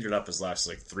 but he's heated up his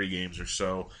last 3 games or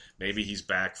so. Maybe he's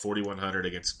back. 4,100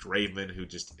 against Graveman, who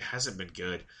just hasn't been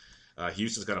good.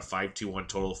 Houston's got a 5.21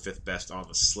 total, 5th best on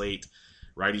the slate.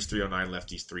 Righties 309,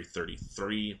 lefties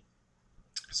 333.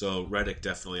 So Reddick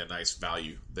definitely a nice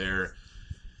value there.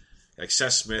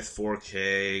 Excess Smith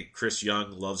 4K. Chris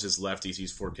Young loves his lefties.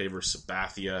 He's 4K versus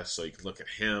Sabathia, so you can look at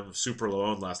him. Super low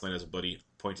owned last night, as a buddy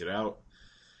pointed out.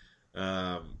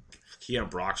 Keon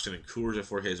Broxton and Coors at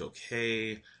 4K is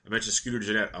okay. I mentioned Scooter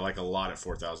Gennett. I like a lot at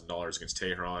 $4,000 against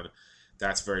Teheran.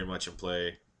 That's very much in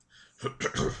play.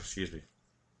 Excuse me.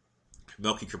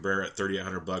 Melky Cabrera at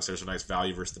 $3,800. There's a nice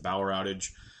value versus the Bauer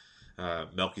outage.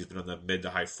 Melky's been in the mid to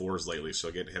high 4s lately,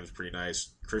 so getting him is pretty nice.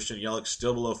 Christian Yelich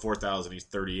still below 4,000. He's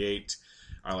 38.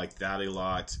 I like that a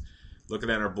lot. Looking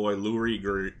at our boy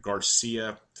Lurie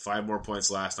Garcia, 5 more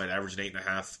points last night, averaging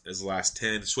 8.5 his last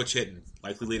 10. Switch hitting,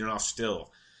 likely leading off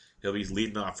still. He'll be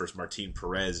leading off versus Martin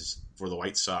Perez for the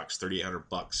White Sox,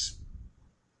 $3,800.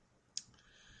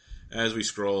 As we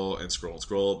scroll and scroll and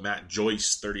scroll, Matt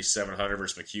Joyce, 3,700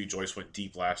 versus McHugh. Joyce went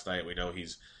deep last night. We know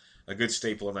he's a good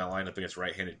staple in that lineup against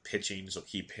right-handed pitching, so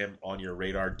keep him on your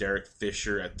radar. Derek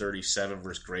Fisher at 37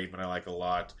 versus Graveman, I like a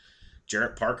lot.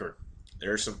 Jarrett Parker,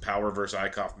 there's some power versus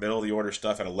Eichhoff. Middle of the order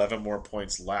stuff at 11 more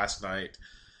points last night.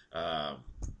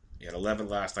 He had 11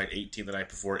 last night, 18 the night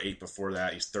before, 8 before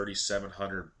that. He's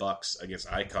 $3,700 against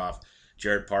Eichhoff.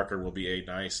 Jared Parker will be a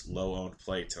nice low-owned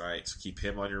play tonight, so keep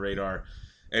him on your radar.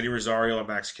 Eddie Rosario and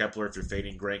Max Kepler, if you're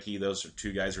fading Greinke, those are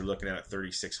two guys you're looking at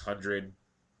 3,600.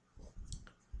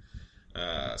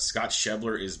 Scott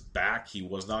Schebler is back. He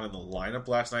was not in the lineup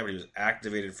last night, but he was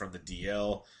activated from the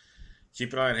DL.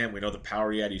 Keep an eye on him. We know the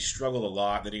power he had. He struggled a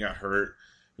lot. Then he got hurt.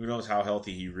 Who knows how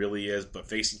healthy he really is. But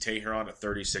facing Teheran at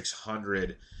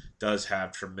 3,600 does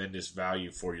have tremendous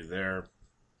value for you there.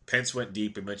 Pence went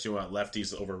deep. We mentioned about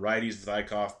lefties over righties with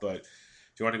Eichhoff. But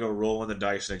if you want to go rolling the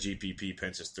dice in a GPP,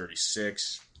 Pence is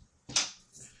 36.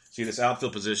 See, this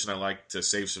outfield position, I like to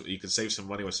save some. You can save some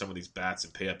money with some of these bats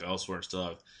and pay up elsewhere and still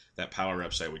have that power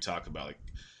upside we talk about. Like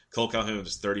Cole Calhoun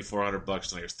is $3,400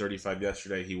 tonight. He was 35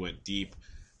 yesterday. He went deep.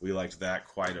 We liked that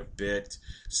quite a bit.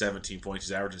 17 points.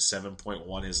 He's averaging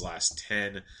 7.1 his last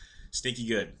 10. Sneaky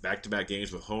good. Back-to-back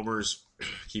games with homers.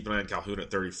 Keep an eye on Calhoun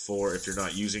at 34 if you're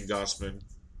not using Gausman.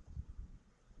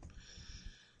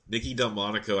 Nicky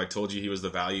Delmonico, I told you he was the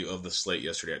value of the slate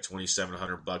yesterday at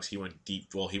 $2,700. He went deep.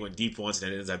 Well, he went deep once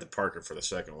and then inside the Parker for the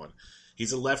second one.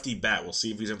 He's a lefty bat. We'll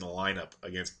see if he's in the lineup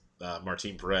against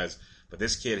Martin Perez. But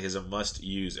this kid is a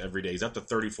must-use every day. He's up to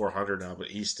 3,400 now, but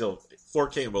he's still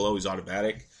 4K and below. He's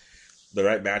automatic. The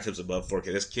right matchup's above 4K.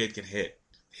 This kid can hit,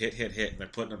 and they're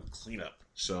putting him clean up.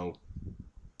 So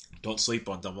don't sleep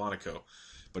on Delmonico.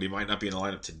 But he might not be in the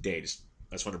lineup today. I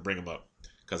just want to bring him up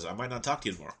because I might not talk to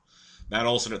you tomorrow. Matt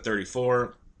Olson at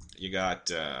 34. You got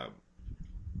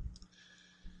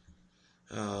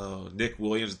Nick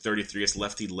Williams at 33. It's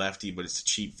lefty, but it's a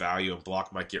cheap value, and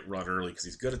Block might get run early because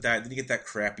he's good at that. Then you get that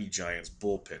crappy Giants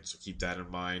bullpen, so keep that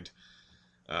in mind.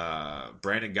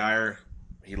 Brandon Guyer,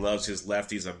 he loves his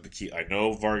lefties. I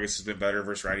know Vargas has been better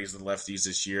versus righties than lefties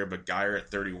this year, but Guyer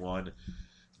at 31,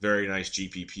 very nice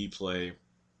GPP play.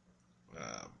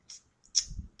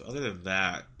 Other than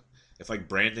that, if like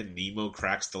Brandon Nemo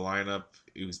cracks the lineup,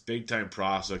 he was big-time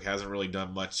prospect, hasn't really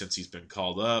done much since he's been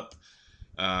called up.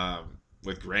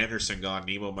 With Granderson gone,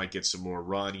 Nemo might get some more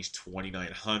run. He's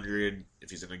 2,900. If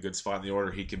he's in a good spot in the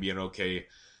order, he can be an okay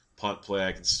punt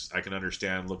play. I can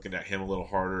understand looking at him a little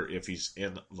harder if he's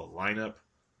in the lineup.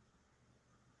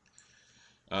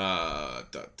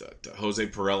 Jose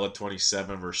Perella,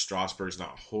 27 versus Strasburg's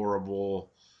not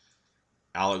horrible.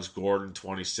 Alex Gordon,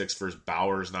 26 versus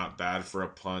Bauer's not bad for a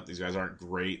punt. These guys aren't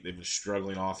great. They've been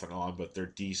struggling off and on, but they're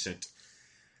decent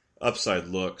upside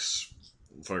looks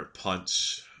for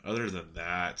punts. Other than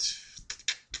that,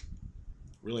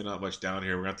 really not much down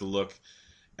here. We're going to have to look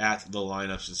at the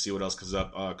lineups and see what else comes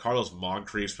up. Carlos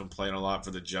Moncrief's been playing a lot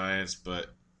for the Giants, but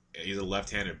he's a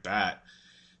left-handed bat.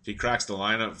 If he cracks the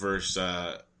lineup versus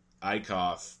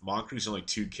Eichhoff, Moncrief's only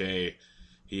 2K.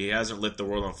 He hasn't lit the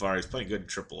world on fire. He's playing good in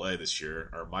AAA this year,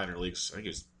 or minor leagues. I think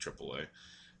it's AAA.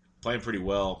 Playing pretty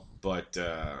well, but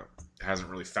hasn't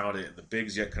really found it in the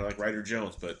bigs yet, kind of like Ryder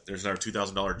Jones. But there's another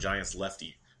 $2,000 Giants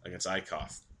lefty against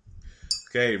Eichhoff.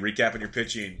 Okay, recapping your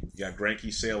pitching. You got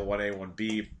Greinke, Sale, 1A,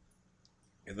 1B.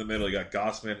 In the middle, you got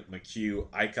Gausman, McHugh,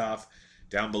 Eichhoff.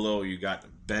 Down below, you got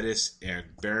Bettis and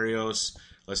Berrios.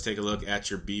 Let's take a look at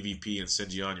your BVP and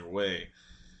send you on your way.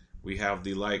 We have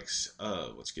the likes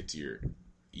of, let's get to your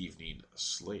evening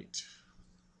slate.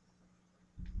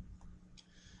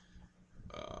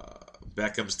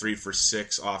 Beckham's 3 for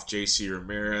 6 off JC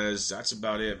Ramirez. That's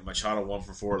about it. Machado 1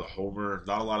 for 4 the homer.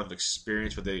 Not a lot of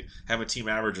experience, but they have a team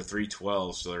average of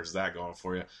 312, so there's that going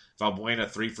for you. Valbuena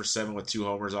 3 for 7 with 2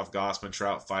 homers off Gausman.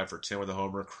 Trout 5 for 10 with a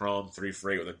homer. Crum 3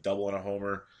 for 8 with a double and a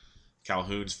homer.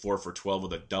 Calhoun's 4 for 12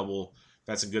 with a double.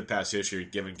 That's a good pass history.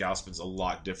 Given Gausman's a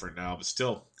lot different now, but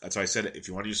still, that's why I said it. If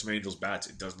you want to use some Angels bats,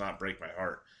 it does not break my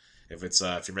heart. If it's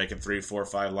if you're making 3, 4,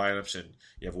 5 lineups and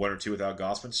you have 1 or 2 without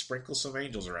Gausman, sprinkle some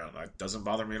Angels around. It doesn't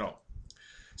bother me at all.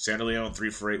 Sandaleon 3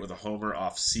 for 8 with a homer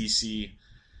off CC.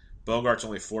 Bogart's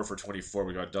only 4 for 24.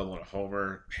 We got a double and a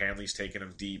homer. Hanley's taking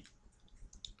him deep.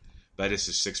 Bettis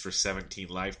is 6 for 17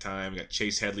 lifetime. We got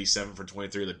Chase Headley 7 for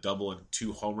 23 with a double and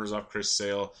 2 homers off Chris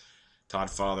Sale. Todd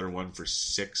Father 1 for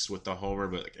 6 with the homer,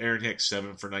 but like Aaron Hicks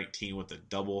 7 for 19 with a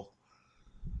double.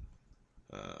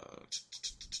 Uh,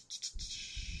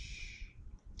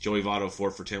 Joey Votto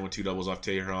 4 for 10 with 2 doubles off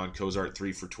Teheran. Cozart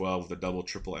 3 for 12 with a double,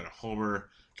 triple, and a homer.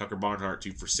 Tucker Barnhart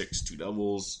 2 for 6, 2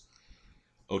 doubles.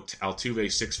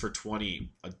 Altuve 6 for 20,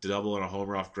 a double and a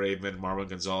homer off Graveman. Marwin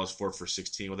Gonzalez 4 for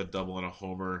 16 with a double and a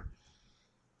homer.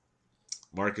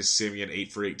 Marcus Semien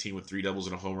 8 for 18 with 3 doubles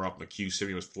and a homer off McHugh.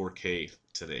 Semien was 4K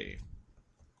today.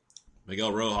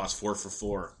 Miguel Rojas 4 for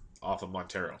 4 off of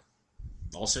Montero.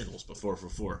 All singles, but 4 for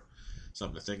 4.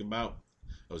 Something to think about.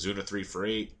 Ozuna 3 for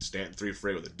 8. Stanton 3 for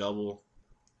 8 with a double.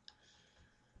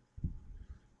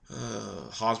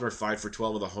 Hosmer 5 for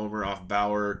 12 with a homer off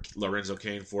Bauer. Lorenzo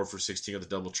Cain 4 for 16 with a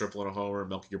double, triple, and a homer.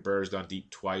 Melky Cabrera's gone deep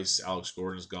twice. Alex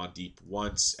Gordon's gone deep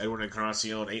once. Edwin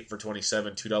Encarnacion 8 for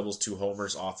 27, 2 doubles, 2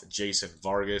 homers off Jason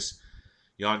Vargas.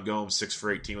 Yan Gomes 6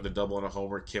 for 18 with a double and a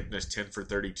homer. Kipnis 10 for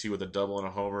 32 with a double and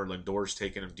a homer. Lindor's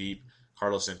taking him deep.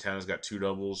 Carlos Santana's got 2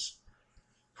 doubles.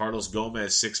 Carlos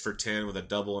Gomez 6 for 10 with a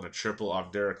double and a triple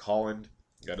off Derek Holland.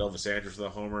 Got Elvis Andrus with a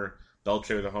homer.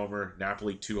 Beltre with a homer.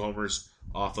 Napoli 2 homers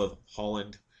off of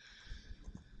Holland.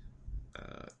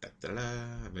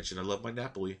 I mentioned I love my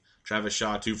Napoli. Travis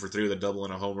Shaw 2 for 3 with a double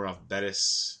and a homer off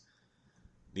Bettis.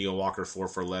 Neil Walker 4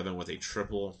 for 11 with a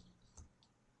triple.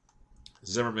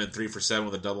 Zimmerman 3 for 7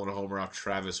 with a double and a homer off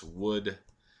Travis Wood.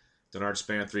 Denard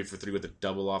Span 3 for 3 with a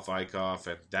double off Eichhoff.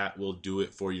 And that will do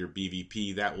it for your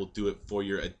BVP. That will do it for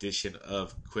your edition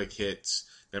of Quick Hits.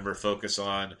 Remember, focus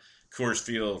on Coors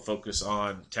Field. Focus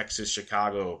on Texas,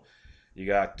 Chicago. You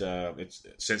got it's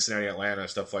Cincinnati, Atlanta,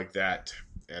 stuff like that,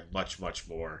 and much, much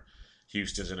more.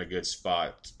 Houston's in a good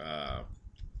spot.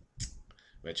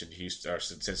 Mentioned Houston, or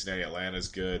Cincinnati, Atlanta is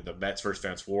good. The Mets versus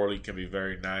Vance Warley can be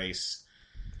very nice.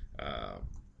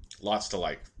 Lots to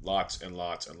like. Lots and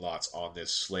lots and lots on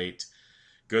this slate.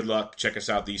 Good luck. Check us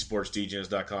out,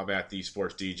 thesportsdgens.com, at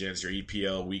thesportsdgens. Your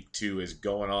EPL Week 2 is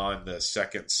going on. The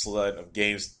second sled of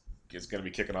games is going to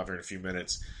be kicking off here in a few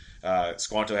minutes.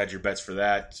 Squanto had your bets for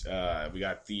that. We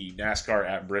got the NASCAR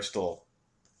at Bristol,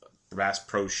 Bass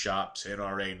Pro Shops,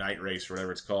 NRA Night Race,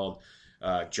 whatever it's called.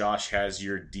 Josh has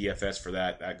your DFS for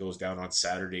that. That goes down on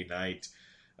Saturday night.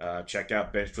 Check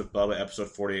out Benched with Bubba, episode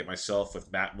 48, myself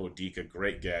with Matt Modica,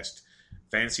 great guest.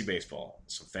 Fantasy baseball,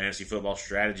 some fantasy football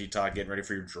strategy talk, getting ready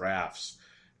for your drafts.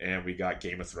 And we got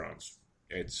Game of Thrones.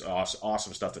 It's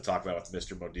awesome stuff to talk about with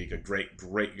Mr. Modica.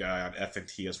 Great guy on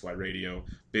FNTSY Radio.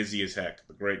 Busy as heck,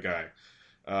 but great guy.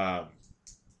 Got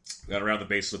Around the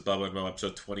Bases with Bubba and Mo,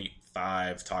 episode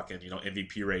 25, talking,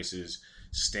 MVP races,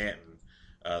 Stanton,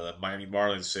 the Miami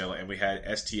Marlins sale, and we had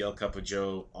STL Cup of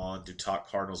Joe on to talk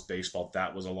Cardinals baseball.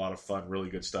 That was a lot of fun, really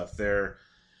good stuff there.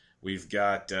 We've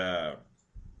got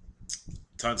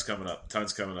tons coming up.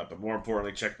 But more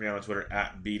importantly, check me out on Twitter,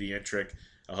 at BDintric.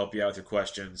 I'll help you out with your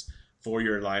questions for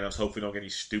your lineups. Hope we don't get any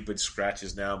stupid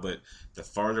scratches now, but the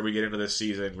farther we get into this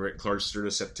season, we're getting closer to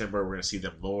September, we're going to see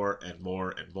them more and more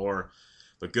and more.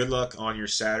 But good luck on your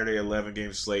Saturday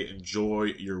 11-game slate. Enjoy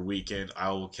your weekend.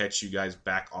 I will catch you guys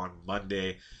back on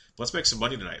Monday. Let's make some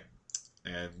money tonight.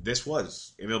 And this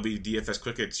was MLB DFS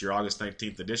Quick Hits, your August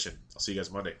 19th edition. I'll see you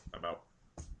guys Monday. I'm out.